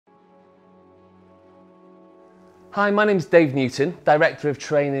Hi, my name's Dave Newton, Director of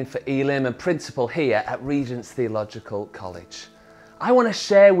Training for Elim and Principal here at Regents Theological College. I want to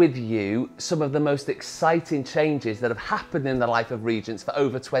share with you some of the most exciting changes that have happened in the life of Regents for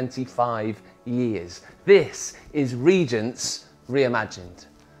over 25 years. This is Regents Reimagined.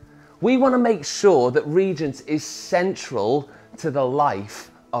 We want to make sure that Regents is central to the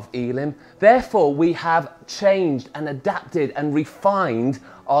life of Elim. Therefore, we have changed and adapted and refined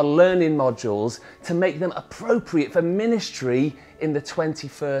our learning modules to make them appropriate for ministry in the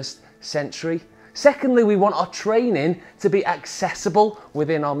 21st century. Secondly, we want our training to be accessible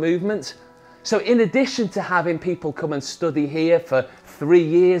within our movement. So in addition to having people come and study here for 3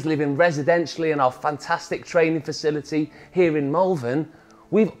 years, living residentially in our fantastic training facility here in Malvern,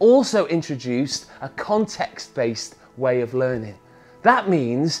 we've also introduced a context-based way of learning. That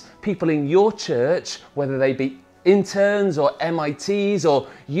means people in your church, whether they be interns or MITs or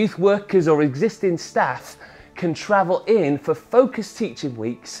youth workers or existing staff, can travel in for focused teaching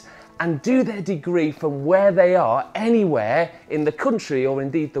weeks and do their degree from where they are, anywhere in the country or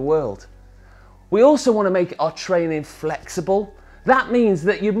indeed the world. We also want to make our training flexible. That means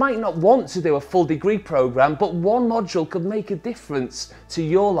that you might not want to do a full degree program, but one module could make a difference to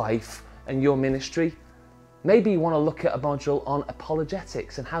your life and your ministry. Maybe you want to look at a module on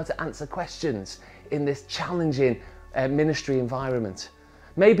apologetics and how to answer questions in this challenging ministry environment.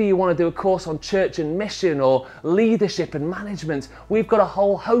 Maybe you want to do a course on church and mission or leadership and management. We've got a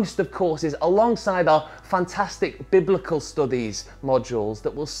whole host of courses alongside our fantastic biblical studies modules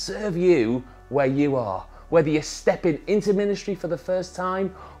that will serve you where you are, whether you're stepping into ministry for the first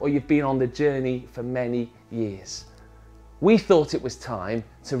time or you've been on the journey for many years. We thought it was time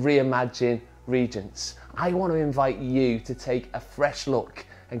to reimagine Regents. I want to invite you to take a fresh look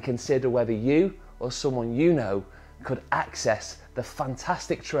and consider whether you or someone you know could access the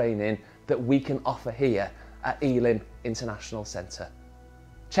fantastic training that we can offer here at Elim International Centre.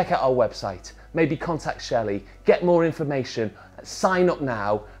 Check out our website, maybe contact Shelley, get more information, sign up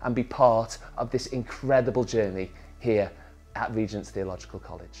now and be part of this incredible journey here at Regents Theological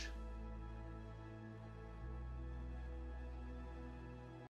College.